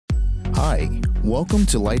Hi, welcome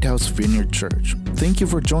to Lighthouse Vineyard Church. Thank you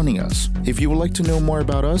for joining us. If you would like to know more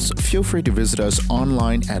about us, feel free to visit us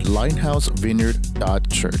online at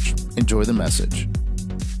lighthousevineyard.church. Enjoy the message.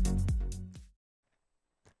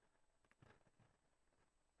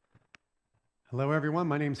 Hello, everyone.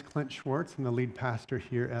 My name is Clint Schwartz. I'm the lead pastor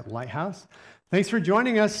here at Lighthouse. Thanks for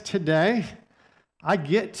joining us today. I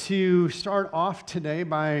get to start off today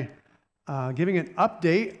by giving an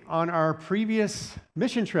update on our previous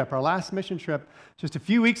mission trip, our last mission trip. Just a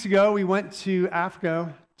few weeks ago, we went to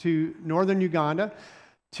Africa, to northern Uganda,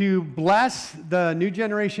 to bless the New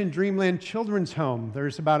Generation Dreamland Children's Home.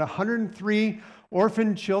 There's about 103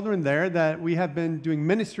 orphan children there that we have been doing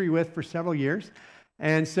ministry with for several years.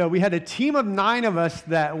 And so we had a team of 9 of us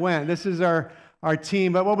that went. This is our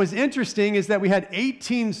team. But what was interesting is that we had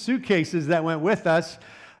 18 suitcases that went with us.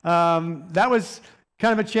 That was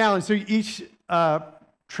kind of a challenge. So each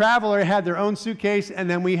traveler had their own suitcase, and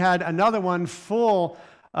then we had another one full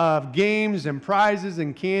of games and prizes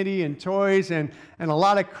and candy and toys and a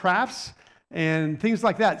lot of crafts and things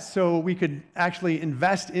like that, so we could actually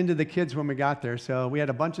invest into the kids when we got there. So we had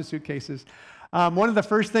a bunch of suitcases. One of the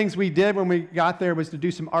first things we did when we got there was to do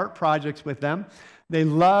some art projects with them. They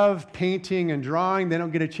love painting and drawing. They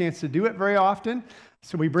don't get a chance to do it very often.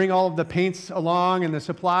 So we bring all of the paints along and the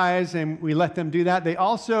supplies, and we let them do that. They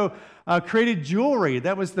also created jewelry.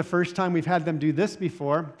 That was the first time we've had them do this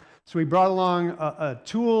before. So we brought along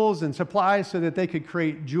tools and supplies so that they could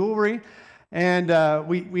create jewelry. And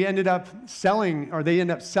we ended up selling, or they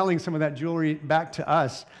ended up selling some of that jewelry back to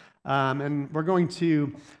us. And we're going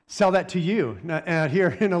to sell that to you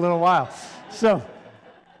here in a little while. So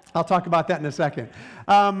I'll talk about that in a second.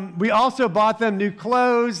 We also bought them new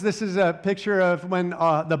clothes. This is a picture of when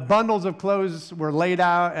the bundles of clothes were laid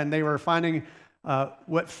out and they were finding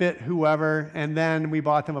what fit whoever. And then we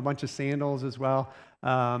bought them a bunch of sandals as well.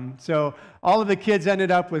 So all of the kids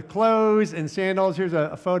ended up with clothes and sandals. Here's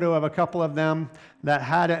a photo of a couple of them that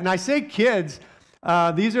had it. And I say kids,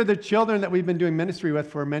 these are the children that we've been doing ministry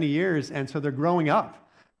with for many years. And so they're growing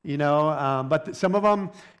up, you know. But some of them,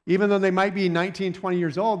 even though they might be 19, 20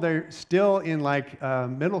 years old, they're still in like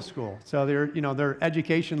middle school. So their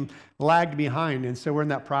education lagged behind. And so we're in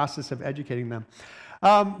that process of educating them.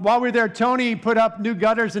 While we were there, Tony put up new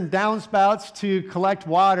gutters and downspouts to collect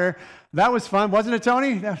water. That was fun, wasn't it,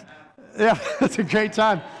 Tony? Yeah, that's a great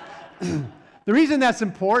time. The reason that's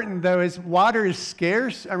important, though, is water is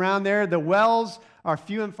scarce around there. The wells are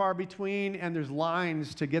few and far between, and there's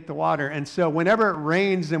lines to get the water. And so whenever it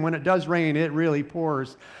rains, and when it does rain, it really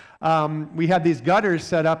pours. We had these gutters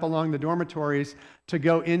set up along the dormitories to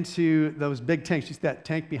go into those big tanks. Just that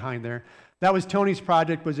tank behind there. That was Tony's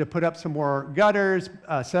project, was to put up some more gutters,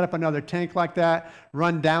 set up another tank like that,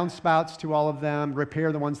 run downspouts to all of them,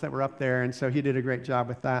 repair the ones that were up there, and so he did a great job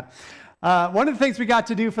with that. One of the things we got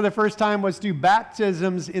to do for the first time was do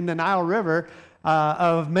baptisms in the Nile River.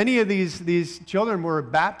 Of many of these children were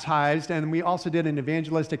baptized, and we also did an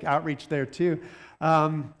evangelistic outreach there too.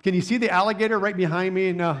 Can you see the alligator right behind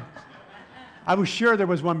me? No. I was sure there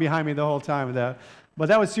was one behind me the whole time, though. But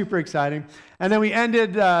that was super exciting. And then we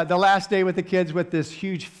ended the last day with the kids with this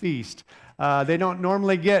huge feast. They don't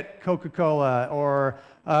normally get Coca-Cola or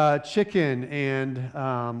chicken,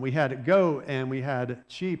 and we had goat and we had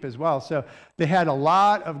sheep as well. So they had a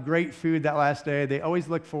lot of great food that last day. They always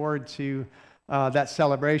look forward to that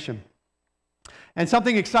celebration. And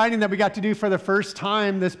something exciting that we got to do for the first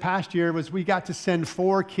time this past year was we got to send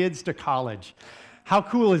 4 kids to college. How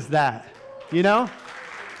cool is that? You know?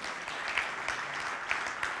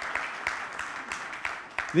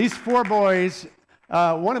 These 4 boys,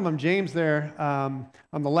 one of them, James there on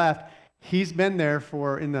the left, he's been there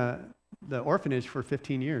in the orphanage for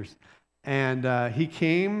 15 years. And he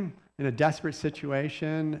came in a desperate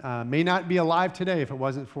situation, may not be alive today if it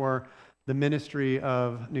wasn't for the ministry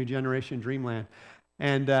of New Generation Dreamland.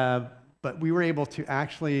 And but we were able to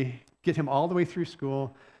actually get him all the way through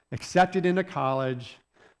school, accepted into college,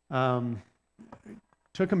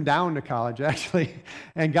 took him down to college, actually,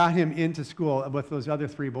 and got him into school with those other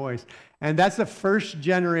 3 boys. And that's the first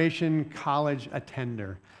generation college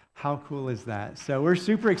attender. How cool is that? So we're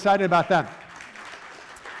super excited about that.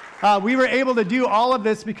 We were able to do all of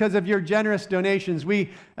this because of your generous donations. We,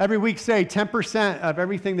 every week, say 10% of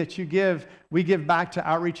everything that you give, we give back to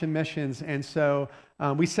outreach and missions. And so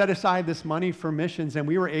We set aside this money for missions, and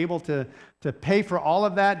we were able to pay for all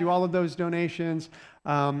of that, do all of those donations,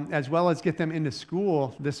 as well as get them into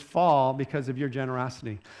school this fall because of your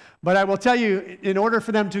generosity. But I will tell you, in order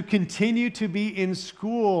for them to continue to be in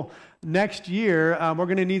school next year, we're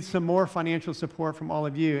going to need some more financial support from all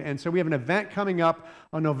of you. And so we have an event coming up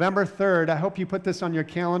on November 3rd. I hope you put this on your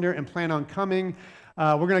calendar and plan on coming.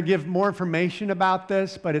 We're going to give more information about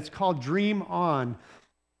this, but it's called Dream On.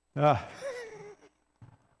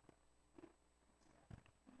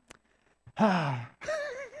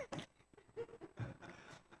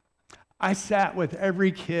 I sat with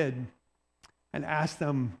every kid and asked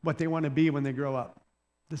them what they want to be when they grow up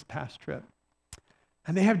this past trip.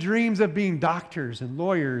 And they have dreams of being doctors and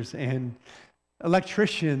lawyers and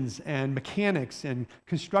electricians and mechanics and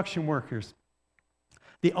construction workers.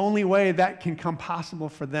 The only way that can come possible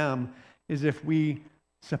for them is if we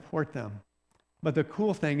support them. But the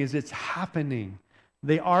cool thing is it's happening.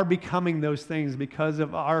 They are becoming those things because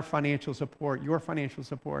of our financial support, your financial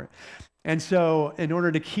support. And so in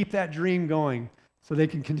order to keep that dream going, so they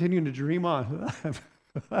can continue to dream on.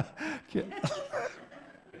 All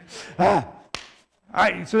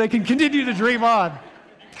right, so they can continue to dream on.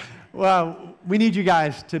 Well, we need you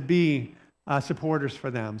guys to be supporters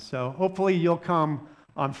for them. So hopefully you'll come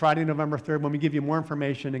on Friday, November 3rd, when we give you more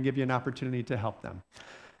information and give you an opportunity to help them.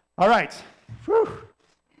 All right. Whew.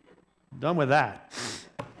 Done with that.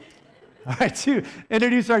 All right, to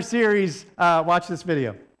introduce our series, watch this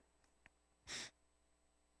video.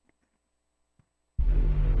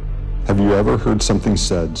 Have you ever heard something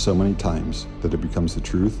said so many times that it becomes the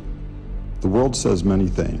truth? The world says many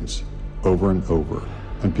things over and over,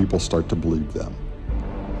 and people start to believe them.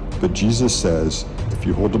 But Jesus says, if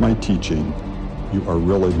you hold to my teaching, you are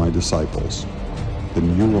really my disciples.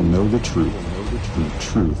 Then you will know the truth, and the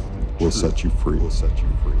truth will set you free.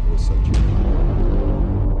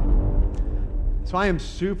 So I am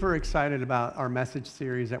super excited about our message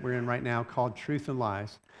series that we're in right now called Truth and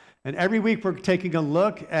Lies. And every week we're taking a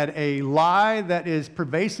look at a lie that is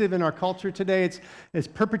pervasive in our culture today. It's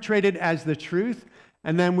perpetrated as the truth,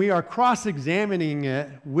 and then we are cross-examining it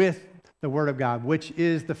with the Word of God, which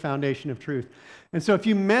is the foundation of truth. And so if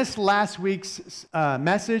you missed last week's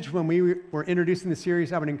message when we were introducing the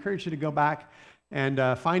series, I would encourage you to go back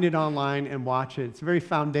and find it online and watch it. It's very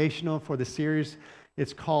foundational for the series.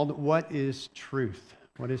 It's called What is Truth?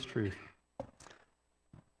 What is Truth?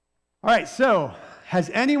 All right, so has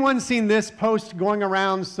anyone seen this post going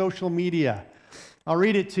around social media? I'll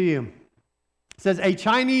read it to you. It says, a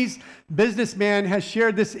Chinese businessman has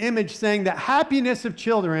shared this image saying that happiness of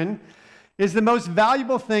children is the most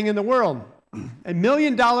valuable thing in the world. $1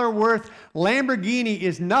 million worth Lamborghini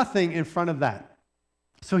is nothing in front of that.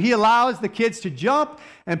 So he allows the kids to jump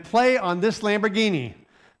and play on this Lamborghini.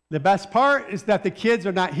 The best part is that the kids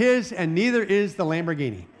are not his, and neither is the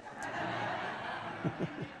Lamborghini.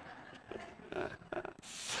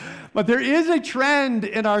 But there is a trend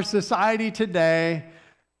in our society today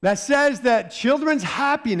that says that children's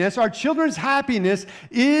happiness, our children's happiness,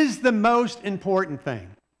 is the most important thing,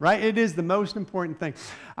 right? It is the most important thing.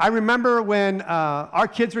 I remember when our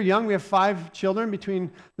kids were young. We have 5 children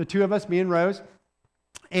between the two of us, me and Rose.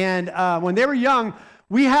 And when they were young,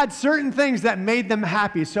 we had certain things that made them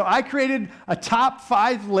happy. So I created a top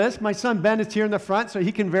 5 list. My son Ben is here in the front, so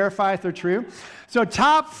he can verify if they're true. So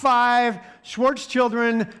top 5 Schwartz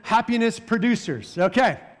children happiness producers.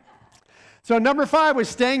 Okay. So number 5 was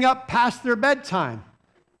staying up past their bedtime.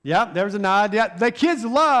 Yep, there was a nod. Yeah, the kids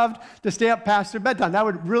loved to stay up past their bedtime. That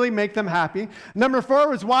would really make them happy. Number 4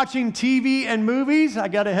 was watching TV and movies. I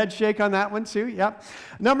got a head shake on that one too. Yep.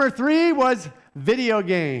 Number 3 was video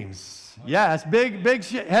games. Yes, big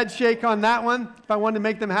head shake on that one if I wanted to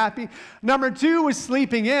make them happy. Number 2 was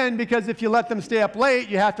sleeping in, because if you let them stay up late,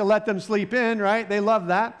 you have to let them sleep in, right? They love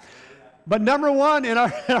that. But number 1 in our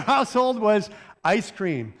household was ice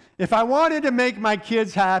cream. If I wanted to make my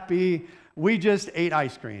kids happy, we just ate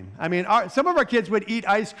ice cream. I mean, some of our kids would eat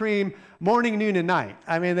ice cream morning, noon, and night.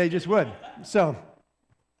 I mean, they just would. So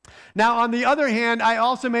now, on the other hand, I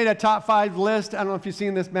also made a top 5 list. I don't know if you've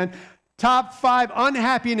seen this, Ben. Top 5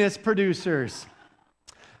 unhappiness producers.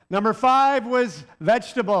 Number 5 was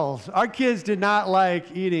vegetables. Our kids did not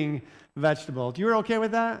like eating vegetables. You were okay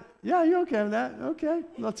with that? Yeah, you're okay with that? Okay.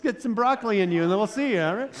 Let's get some broccoli in you, and then we'll see you,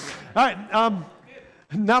 all right? All right.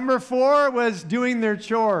 Number 4 was doing their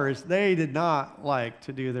chores. They did not like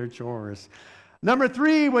to do their chores. Number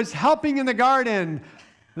 3 was helping in the garden.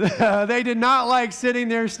 They did not like sitting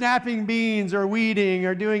there snapping beans or weeding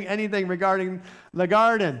or doing anything regarding the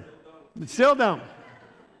garden. Still don't.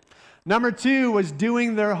 Number 2 was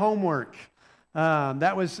doing their homework.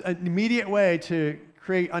 That was an immediate way to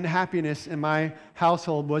create unhappiness in my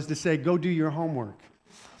household was to say, go do your homework.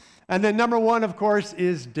 And then number one, of course,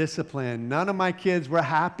 is discipline. None of my kids were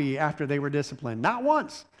happy after they were disciplined. Not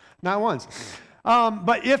once. Not once.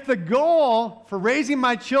 But if the goal for raising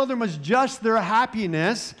my children was just their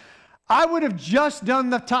happiness, I would have just done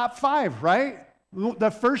the top 5, right?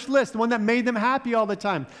 The first list, the one that made them happy all the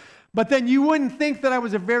time. But then you wouldn't think that I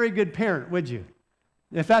was a very good parent, would you?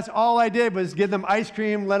 If that's all I did was give them ice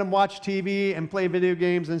cream, let them watch TV, and play video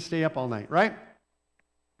games and stay up all night, right?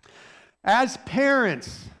 As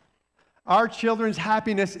parents, our children's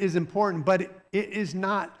happiness is important, but it is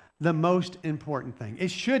not the most important thing.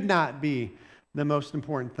 It should not be the most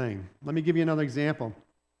important thing. Let me give you another example.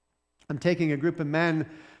 I'm taking a group of men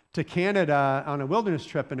to Canada on a wilderness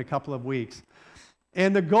trip in a couple of weeks.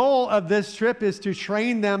 And the goal of this trip is to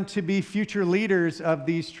train them to be future leaders of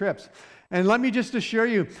these trips. And let me just assure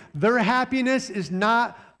you, their happiness is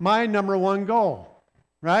not my number one goal,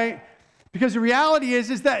 right? Because the reality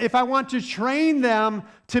is that if I want to train them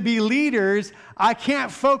to be leaders, I can't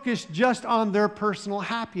focus just on their personal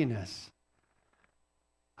happiness.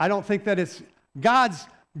 I don't think that it's God's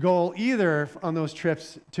goal either on those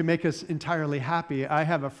trips to make us entirely happy. I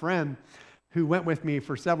have a friend who went with me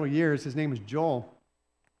for several years. His name is Joel.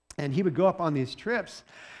 And he would go up on these trips.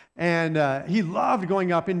 And he loved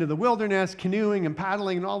going up into the wilderness, canoeing and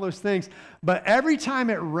paddling and all those things. But every time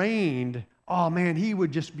it rained, oh man, he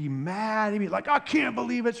would just be mad. He'd be like, I can't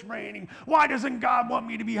believe it's raining. Why doesn't God want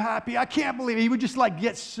me to be happy? I can't believe it. He would just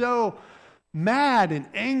get so mad and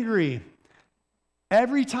angry.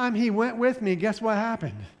 Every time he went with me, guess what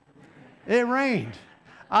happened? It rained.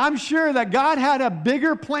 I'm sure that God had a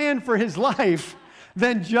bigger plan for his life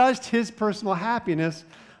than just his personal happiness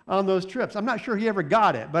on those trips. I'm not sure he ever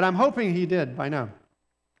got it, but I'm hoping he did by now.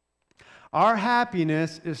 Our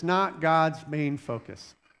happiness is not God's main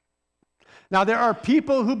focus. Now, there are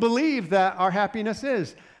people who believe that our happiness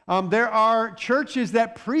is. There are churches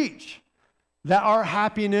that preach that our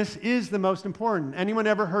happiness is the most important. Anyone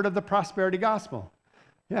ever heard of the prosperity gospel?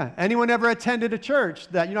 Yeah. Anyone ever attended a church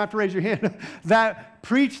that, you don't have to raise your hand, that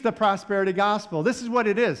preached the prosperity gospel? This is what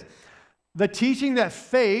it is. The teaching that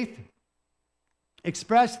faith,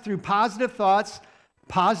 expressed through positive thoughts,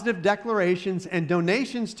 positive declarations, and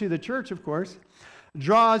donations to the church, of course,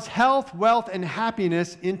 draws health, wealth, and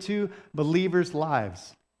happiness into believers'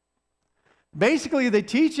 lives. Basically, the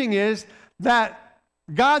teaching is that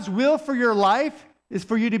God's will for your life is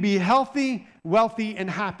for you to be healthy, wealthy, and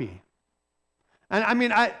happy. And I mean,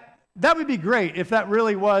 that would be great if that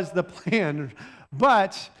really was the plan.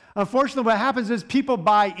 But unfortunately, what happens is people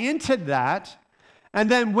buy into that, and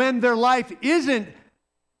then when their life isn't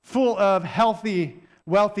full of healthy,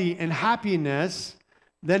 wealthy, and happiness,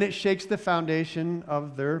 then it shakes the foundation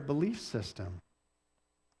of their belief system.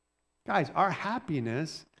 Guys, our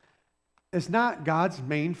happiness is not God's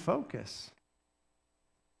main focus.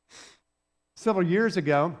 Several years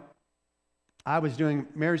ago, I was doing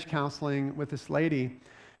marriage counseling with this lady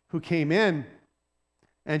who came in,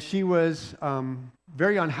 and she was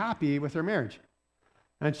very unhappy with her marriage.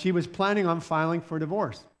 And she was planning on filing for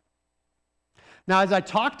divorce. Now, as I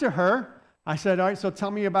talked to her, I said, all right, so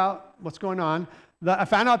tell me about what's going on. I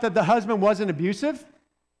found out that the husband wasn't abusive.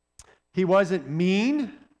 He wasn't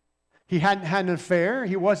mean. He hadn't had an affair.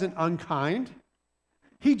 He wasn't unkind.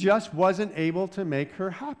 He just wasn't able to make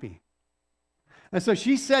her happy. And so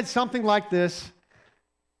she said something like this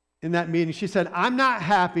in that meeting. She said, I'm not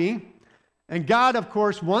happy, and God, of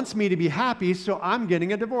course, wants me to be happy, so I'm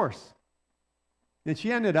getting a divorce. And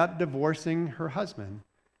she ended up divorcing her husband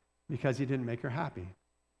because he didn't make her happy.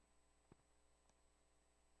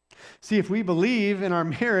 See, if we believe in our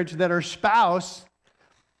marriage that our spouse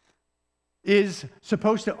is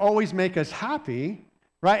supposed to always make us happy,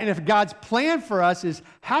 right? And if God's plan for us is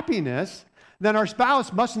happiness, then our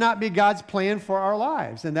spouse must not be God's plan for our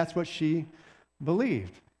lives. And that's what she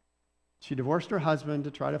believed. She divorced her husband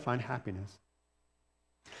to try to find happiness.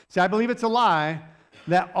 See, I believe it's a lie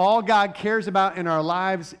that all God cares about in our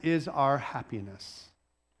lives is our happiness.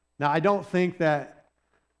 Now, I don't think that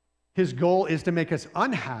his goal is to make us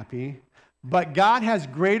unhappy, but God has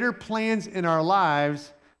greater plans in our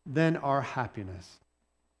lives than our happiness.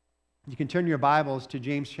 You can turn your Bibles to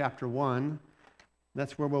James chapter 1.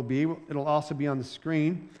 That's where we'll be. It'll also be on the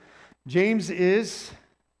screen. James is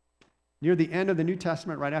near the end of the New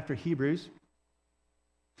Testament, right after Hebrews.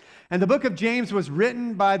 And the book of James was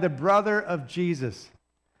written by the brother of Jesus.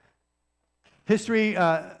 History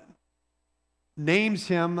names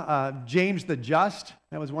him James the Just.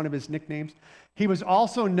 That was one of his nicknames. He was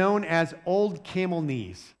also known as Old Camel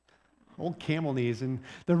Knees. Old Camel Knees. And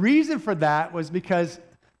the reason for that was because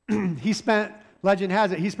he spent legend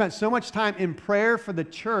has it, he spent so much time in prayer for the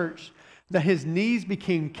church that his knees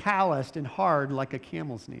became calloused and hard like a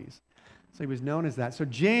camel's knees. So he was known as that. So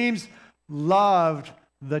James loved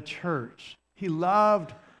the church. He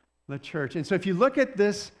loved the church. And so if you look at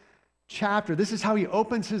this chapter, this is how he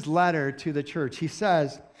opens his letter to the church. He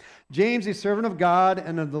says, James, a servant of God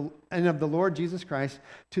and of the Lord Jesus Christ,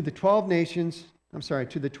 to the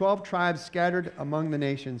 12 tribes scattered among the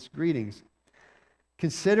nations, greetings.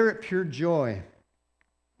 Consider it pure joy,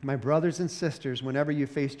 my brothers and sisters, whenever you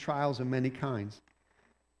face trials of many kinds,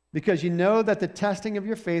 because you know that the testing of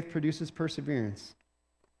your faith produces perseverance.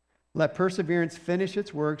 Let perseverance finish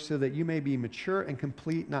its work so that you may be mature and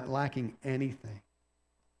complete, not lacking anything.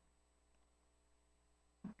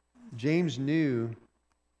 James knew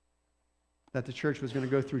that the church was going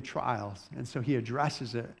to go through trials, and so he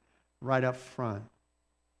addresses it right up front.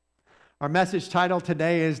 Our message title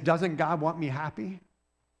today is, Doesn't God Want Me Happy?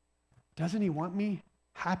 Doesn't he want me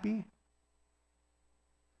happy?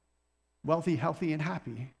 Wealthy, healthy, and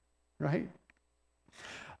happy, right?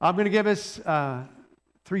 I'm going to give us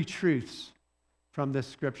 3 truths from this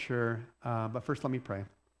scripture, but first let me pray.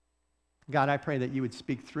 God, I pray that you would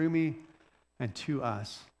speak through me and to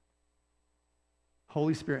us.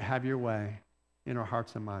 Holy Spirit, have your way in our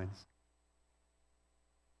hearts and minds.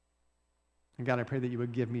 And God, I pray that you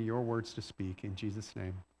would give me your words to speak. In Jesus'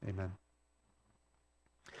 name, amen.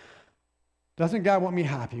 Doesn't God want me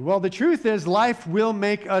happy? Well, the truth is life will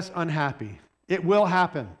make us unhappy. It will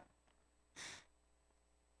happen.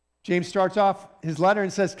 James starts off his letter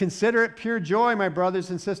and says, consider it pure joy, my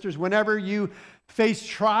brothers and sisters, whenever you face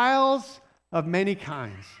trials of many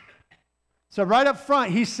kinds. So right up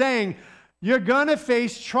front, he's saying, you're going to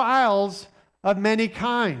face trials of many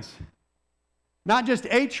kinds. Not just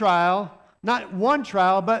a trial, not one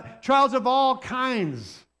trial, but trials of all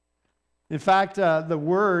kinds. In fact, the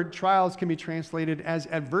word trials can be translated as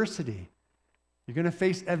adversity. You're going to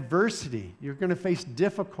face adversity. You're going to face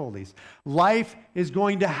difficulties. Life is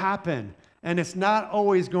going to happen, and it's not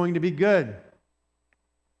always going to be good.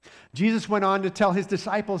 Jesus went on to tell his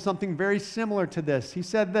disciples something very similar to this. He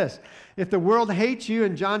said this, if the world hates you,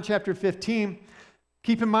 in John chapter 15,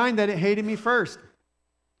 keep in mind that it hated me first.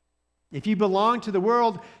 If you belong to the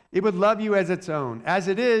world, it would love you as its own. As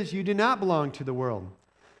it is, you do not belong to the world.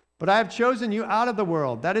 But I have chosen you out of the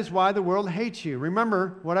world. That is why the world hates you.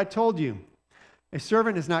 Remember what I told you. A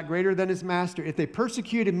servant is not greater than his master. If they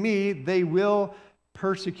persecuted me, they will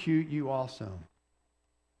persecute you also.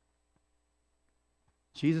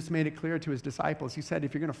 Jesus made it clear to his disciples. He said,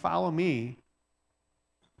 if you're going to follow me,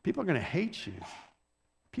 people are going to hate you.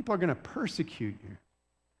 People are going to persecute you.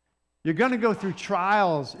 You're going to go through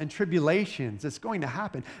trials and tribulations. It's going to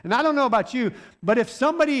happen. And I don't know about you, but if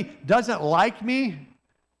somebody doesn't like me,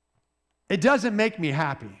 it doesn't make me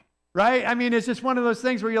happy, right? I mean, it's just one of those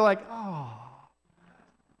things where you're like, oh,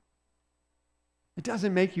 it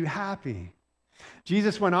doesn't make you happy.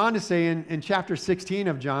 Jesus went on to say in chapter 16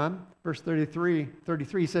 of John, verse 33,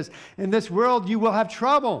 he says, in this world you will have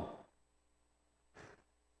trouble.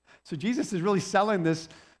 So Jesus is really selling this,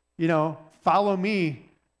 follow me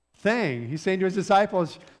thing. He's saying to his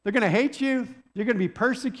disciples, they're going to hate you. You're going to be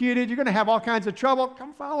persecuted. You're going to have all kinds of trouble.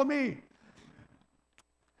 Come follow me.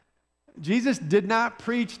 Jesus did not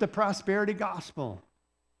preach the prosperity gospel.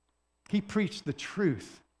 He preached the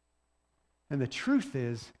truth. And the truth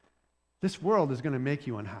is, this world is going to make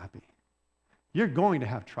you unhappy. You're going to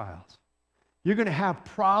have trials. You're going to have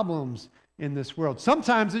problems in this world.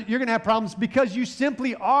 Sometimes you're going to have problems because you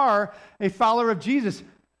simply are a follower of Jesus.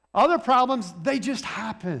 Other problems, they just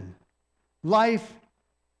happen. Life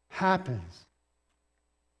happens.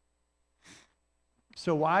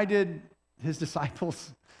 So why did his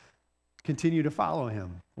disciples continue to follow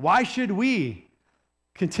him? Why should we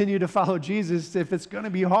continue to follow Jesus if it's going to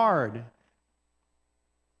be hard?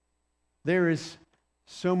 There is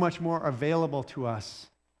so much more available to us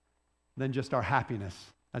than just our happiness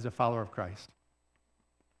as a follower of Christ.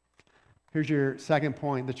 Here's your second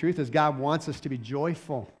point. The truth is God wants us to be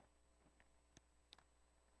joyful.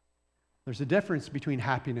 There's a difference between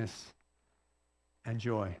happiness and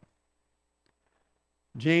joy.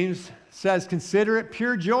 James says, consider it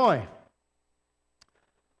pure joy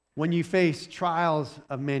when you face trials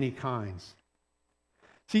of many kinds.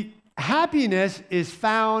 See, happiness is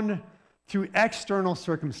found through external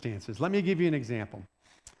circumstances. Let me give you an example.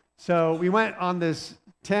 So we went on this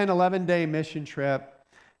 10, 11-day mission trip,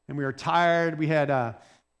 and we were tired. We had a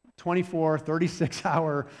 24,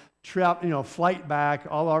 36-hour trip, flight back,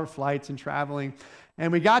 all our flights and traveling.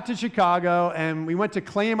 And we got to Chicago, and we went to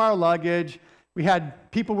claim our luggage. We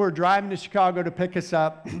had people who were driving to Chicago to pick us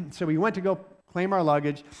up, so we went to go claim our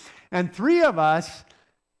luggage. And 3 of us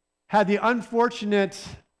had the unfortunate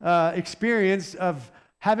experience of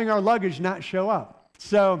having our luggage not show up.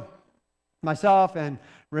 So myself and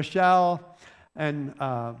Rochelle and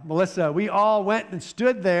Melissa, we all went and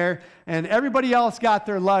stood there, and everybody else got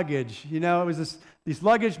their luggage. You know, it was these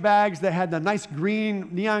luggage bags that had the nice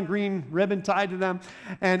neon green ribbon tied to them,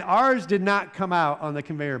 and ours did not come out on the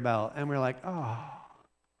conveyor belt. And we're like, oh,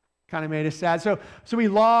 kind of made us sad. So we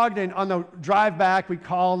logged, and on the drive back, we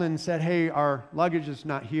called and said, hey, our luggage is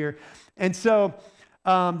not here. And so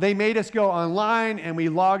they made us go online, and we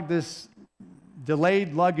logged this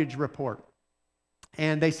delayed luggage report.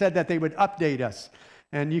 And they said that they would update us.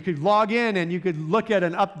 And you could log in and you could look at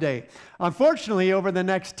an update. Unfortunately, over the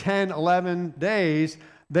next 10, 11 days,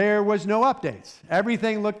 there was no updates.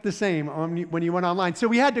 Everything looked the same when you went online. So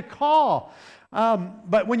we had to call.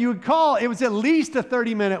 But when you would call, it was at least a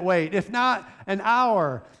 30-minute wait, if not an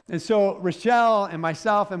hour. And so Rochelle and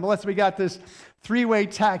myself and Melissa, we got this 3-way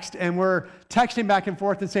text, and we're texting back and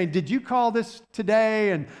forth and saying, did you call this today?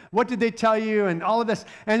 And what did they tell you? And all of this.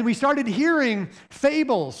 And we started hearing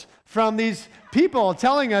fables from these people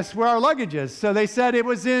telling us where our luggage is. So they said it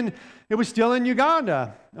was still in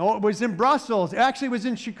Uganda. Oh, it was in Brussels. It actually was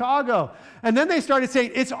in Chicago. And then they started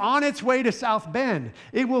saying, it's on its way to South Bend.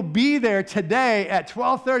 It will be there today at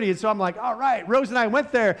 12:30. And so I'm like, all right. Rose and I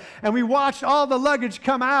went there, and we watched all the luggage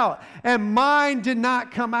come out, and mine did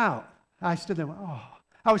not come out. I stood there and went, oh.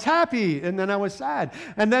 I was happy, and then I was sad.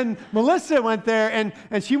 And then Melissa went there,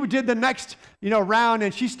 and she did the next round,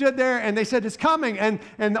 and she stood there, and they said, it's coming.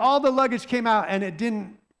 And all the luggage came out, and it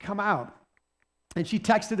didn't come out. And she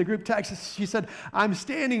texted the group text. She said, I'm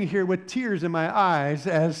standing here with tears in my eyes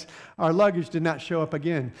as our luggage did not show up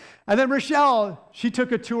again. And then Rochelle, she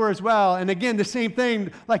took a tour as well. And again, the same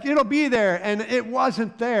thing, like it'll be there. And it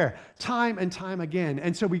wasn't there time and time again.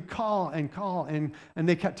 And so we call, and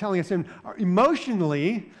they kept telling us. And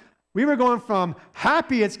emotionally, we were going from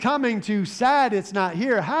happy it's coming to sad it's not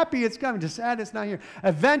here. Happy it's coming to sad it's not here.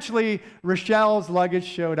 Eventually, Rochelle's luggage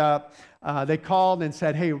showed up. They called and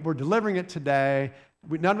said, hey, we're delivering it today.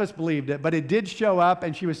 None of us believed it, but it did show up,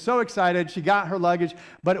 and she was so excited. She got her luggage,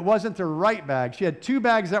 but it wasn't the right bag. She had 2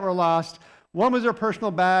 bags that were lost. One was her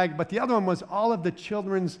personal bag, but the other one was all of the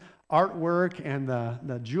children's artwork and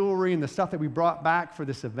the jewelry and the stuff that we brought back for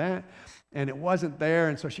this event, and it wasn't there,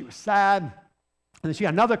 and so she was sad. And then she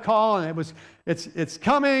got another call, and it's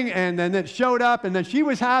coming, and then it showed up, and then she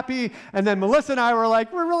was happy, and then Melissa and I were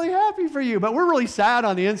like, we're really happy for you, but we're really sad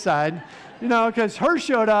on the inside, because hers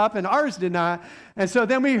showed up and ours did not. And so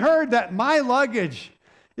then we heard that my luggage,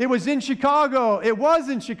 it was in Chicago. It was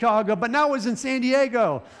in Chicago, but now it was in San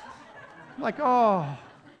Diego. I'm like, oh,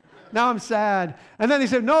 now I'm sad. And then they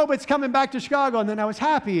said, no, but it's coming back to Chicago, and then I was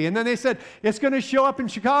happy. And then they said, it's going to show up in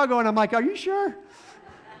Chicago, and I'm like, are you sure?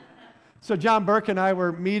 So John Burke and I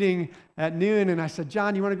were meeting at noon, and I said,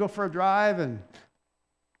 John, you want to go for a drive? And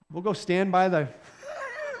we'll go stand by the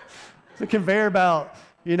conveyor belt,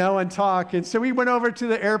 and talk. And so we went over to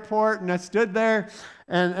the airport, and I stood there,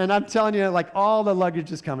 and I'm telling you, like, all the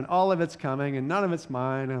luggage is coming. All of it's coming, and none of it's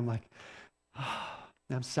mine. And I'm like, oh,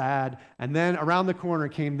 I'm sad. And then around the corner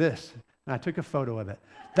came this, and I took a photo of it.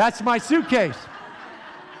 That's my suitcase.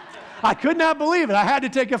 I could not believe it. I had to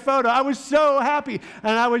take a photo. I was so happy,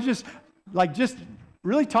 and I was just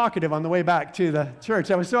really talkative on the way back to the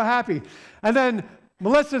church. I was so happy. And then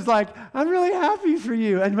Melissa's like, I'm really happy for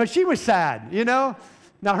you. But she was sad,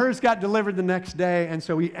 Now hers got delivered the next day, and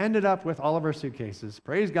so we ended up with all of our suitcases.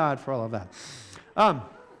 Praise God for all of that.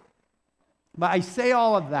 But I say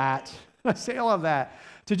all of that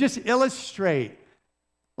to just illustrate,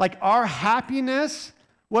 like, our happiness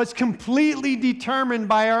was completely determined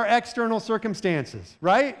by our external circumstances,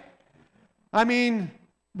 right? I mean,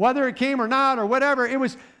 whether it came or not or whatever, it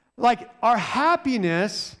was like our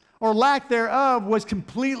happiness or lack thereof was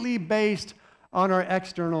completely based on our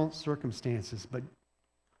external circumstances. But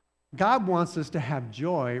God wants us to have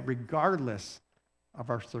joy regardless of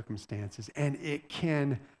our circumstances, and it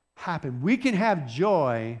can happen. We can have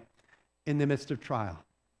joy in the midst of trial.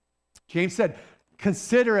 James said,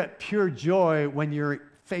 consider it pure joy when you're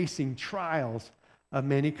facing trials of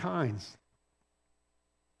many kinds.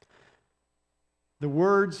 The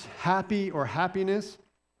words happy or happiness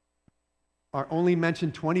are only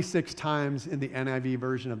mentioned 26 times in the NIV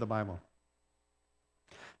version of the Bible.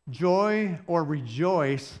 Joy or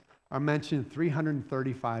rejoice are mentioned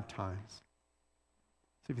 335 times.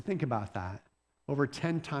 So if you think about that, over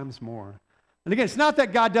 10 times more. And again, it's not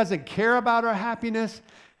that God doesn't care about our happiness.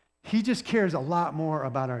 He just cares a lot more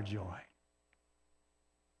about our joy.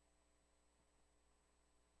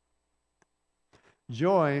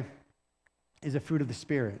 Joy is a fruit of the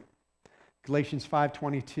Spirit. Galatians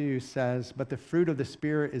 5:22 says, "But the fruit of the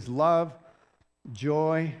Spirit is love,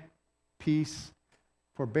 joy, peace,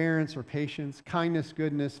 forbearance or patience, kindness,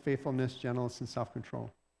 goodness, faithfulness, gentleness, and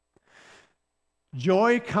self-control."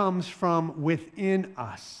 Joy comes from within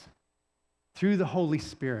us through the Holy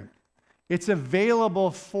Spirit. It's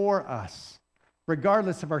available for us,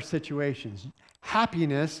 regardless of our situations.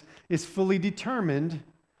 Happiness is fully determined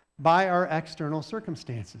by our external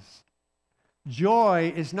circumstances.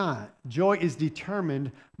 Joy is not. Joy is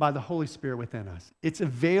determined by the Holy Spirit within us. It's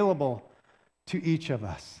available to each of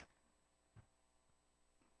us.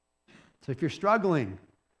 So if you're struggling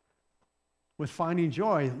with finding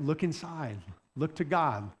joy, look inside. Look to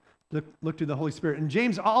God. Look to the Holy Spirit. And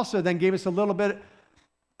James also then gave us a little bit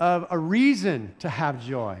of a reason to have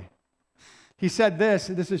joy. He said this,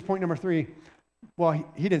 and this is point number 3. Well,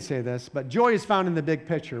 he didn't say this, but joy is found in the big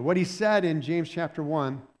picture. What he said in James chapter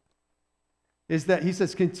 1 is that he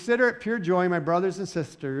says, "Consider it pure joy, my brothers and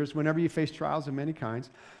sisters, whenever you face trials of many kinds.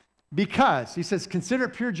 Because," he says, "consider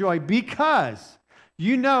it pure joy because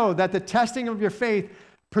you know that the testing of your faith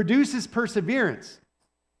produces perseverance.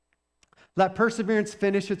 Let perseverance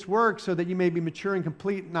finish its work so that you may be mature and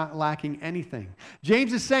complete, not lacking anything."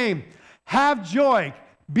 James is saying, have joy.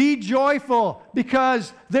 Be joyful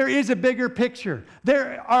because there is a bigger picture.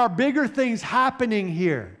 There are bigger things happening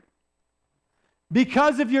here.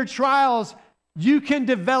 Because of your trials, you can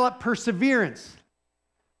develop perseverance.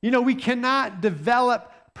 You know, we cannot develop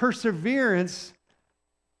perseverance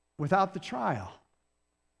without the trial.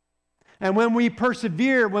 And when we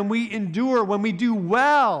persevere, when we endure, when we do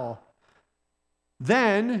well,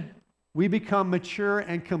 then we become mature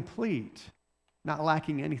and complete, not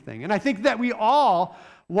lacking anything. And I think that we all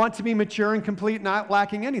want to be mature and complete, not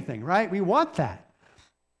lacking anything, right? We want that.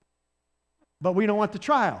 But we don't want the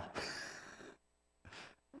trial.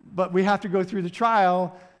 But we have to go through the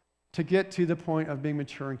trial to get to the point of being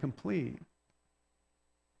mature and complete.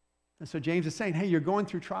 And so James is saying, hey, you're going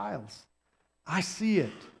through trials. I see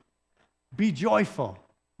it. Be joyful.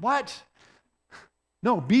 What?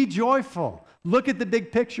 No, be joyful. Look at the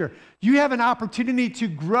big picture. You have an opportunity to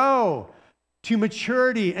grow to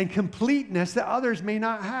maturity and completeness that others may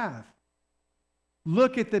not have.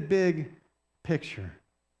 Look at the big picture.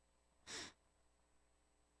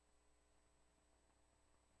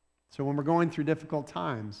 So when we're going through difficult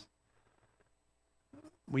times,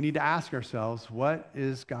 we need to ask ourselves, what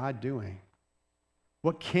is God doing?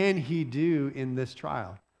 What can He do in this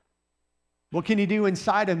trial? What can He do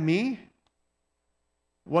inside of me?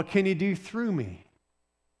 What can He do through me?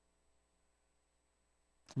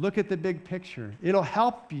 Look at the big picture. It'll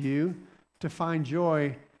help you to find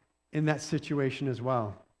joy in that situation as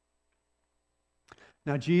well.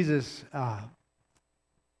 Now, Jesus,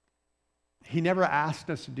 He never asked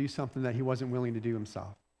us to do something that He wasn't willing to do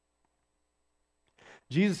Himself.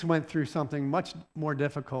 Jesus went through something much more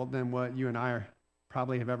difficult than what you and I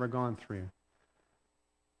probably have ever gone through.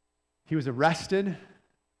 He was arrested.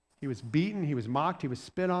 He was beaten. He was mocked. He was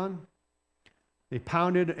spit on. They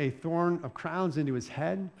pounded a thorn of crowns into His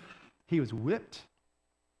head. He was whipped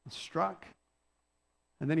and struck.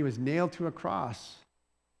 And then He was nailed to a cross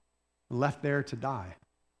and left there to die.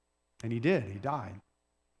 And He did. He died.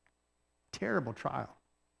 Terrible trial.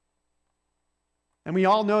 And we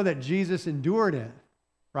all know that Jesus endured it,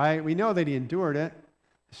 right? We know that He endured it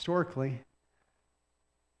historically.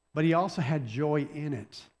 But He also had joy in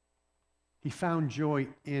it. He found joy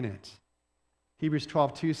in it. Hebrews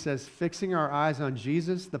 12:2 says, fixing our eyes on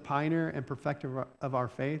Jesus, the pioneer and perfecter of our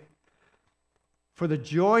faith, for the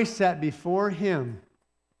joy set before Him,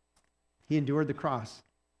 He endured the cross,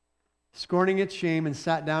 scorning its shame, and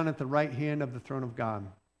sat down at the right hand of the throne of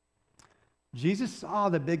God. Jesus saw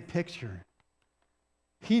the big picture.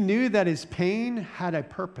 He knew that His pain had a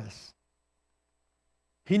purpose.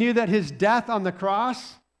 He knew that His death on the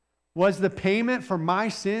cross was the payment for my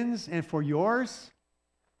sins and for yours.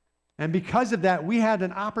 And because of that, we had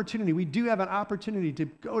an opportunity. We do have an opportunity to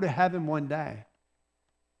go to heaven one day.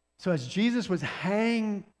 So as Jesus was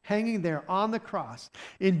hanging there on the cross,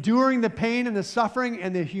 enduring the pain and the suffering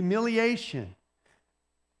and the humiliation,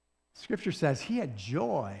 Scripture says He had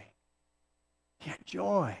joy. He had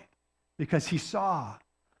joy because He saw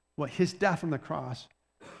what His death on the cross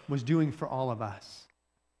was doing for all of us.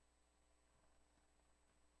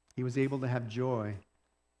 He was able to have joy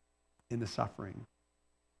in the suffering.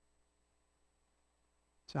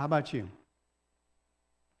 So how about you?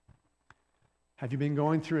 Have you been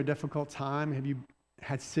going through a difficult time? Have you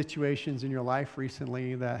had situations in your life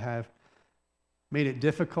recently that have made it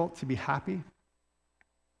difficult to be happy?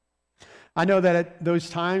 I know that at those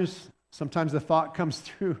times, sometimes the thought comes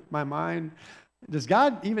through my mind, Does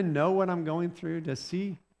God even know what I'm going through? Does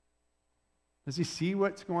he see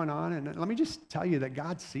what's going on? And let me just tell you that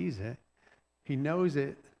God sees it. He knows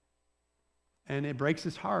it. And it breaks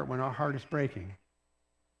his heart when our heart is breaking.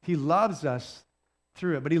 He loves us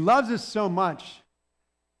through it. But he loves us so much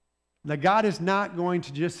that God is not going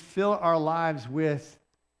to just fill our lives with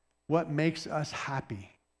what makes us happy.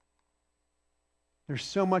 There's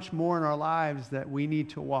so much more in our lives that we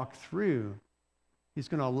need to walk through. He's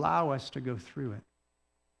going to allow us to go through it.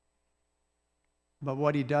 But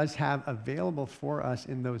what he does have available for us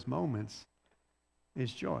in those moments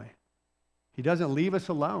is joy. He doesn't leave us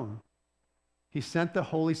alone. He sent the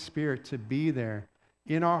Holy Spirit to be there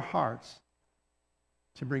in our hearts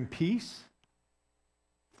to bring peace,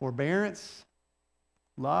 forbearance,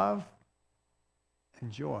 love,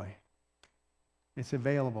 and joy. It's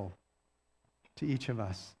available to each of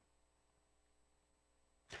us.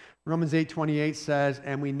 Romans 8:28 says,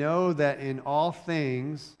 "And we know that in all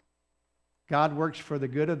things God works for the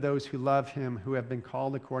good of those who love him, who have been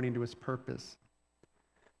called according to his purpose."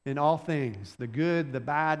 In all things, the good, the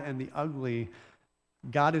bad, and the ugly,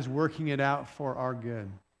 God is working it out for our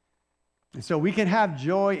good. And so we can have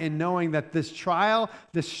joy in knowing that this trial,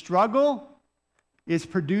 this struggle, is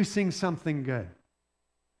producing something good.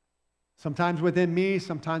 Sometimes within me,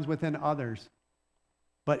 sometimes within others.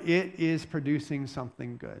 But it is producing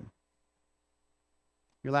something good.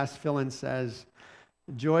 Your last fill-in says,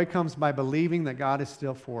 joy comes by believing that God is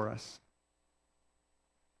still for us.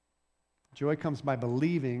 Joy comes by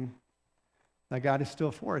believing that God is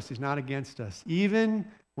still for us. He's not against us. Even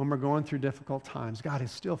when we're going through difficult times, God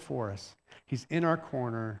is still for us. He's in our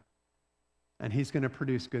corner, and he's going to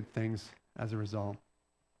produce good things as a result.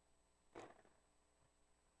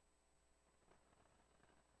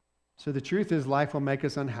 So the truth is, life will make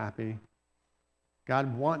us unhappy.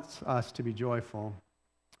 God wants us to be joyful,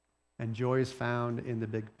 and joy is found in the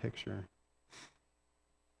big picture.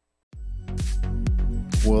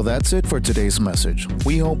 Well, that's it for today's message.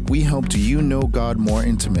 We hope we helped you know God more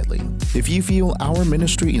intimately. If you feel our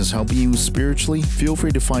ministry is helping you spiritually, feel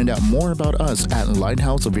free to find out more about us at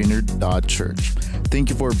lighthousevineyard.church. Thank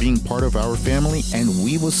you for being part of our family, and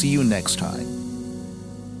we will see you next time.